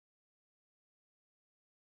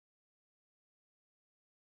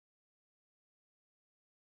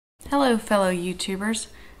Hello fellow YouTubers.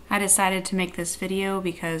 I decided to make this video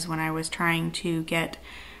because when I was trying to get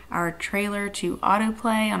our trailer to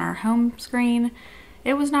autoplay on our home screen,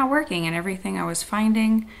 it was not working and everything I was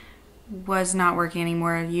finding was not working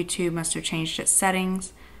anymore. YouTube must have changed its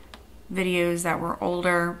settings. Videos that were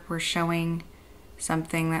older were showing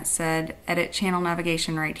something that said edit channel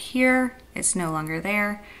navigation right here. It's no longer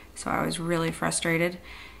there, so I was really frustrated.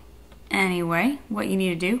 Anyway, what you need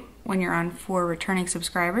to do when you're on for returning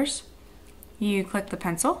subscribers, you click the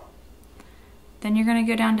pencil, then you're going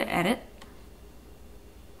to go down to edit,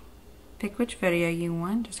 pick which video you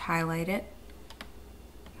want, just highlight it,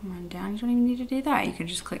 come on down, you don't even need to do that, you can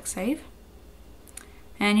just click save,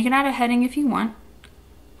 and you can add a heading if you want,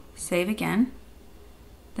 save again,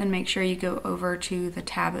 then make sure you go over to the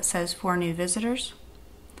tab that says for new visitors.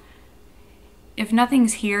 If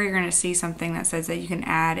nothing's here, you're going to see something that says that you can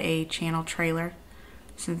add a channel trailer.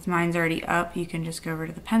 Since mine's already up, you can just go over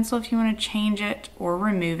to the pencil if you want to change it or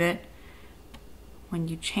remove it. When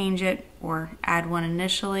you change it or add one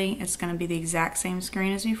initially, it's going to be the exact same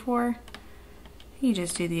screen as before. You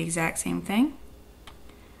just do the exact same thing.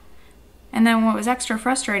 And then what was extra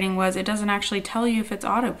frustrating was it doesn't actually tell you if it's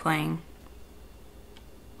auto-playing.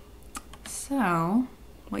 So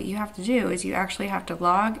what you have to do is you actually have to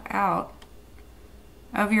log out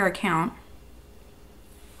of your account,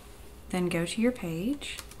 then go to your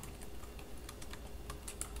page,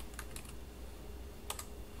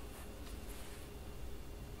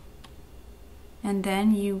 and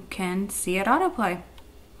then you can see it autoplay.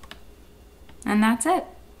 And that's it.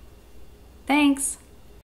 Thanks.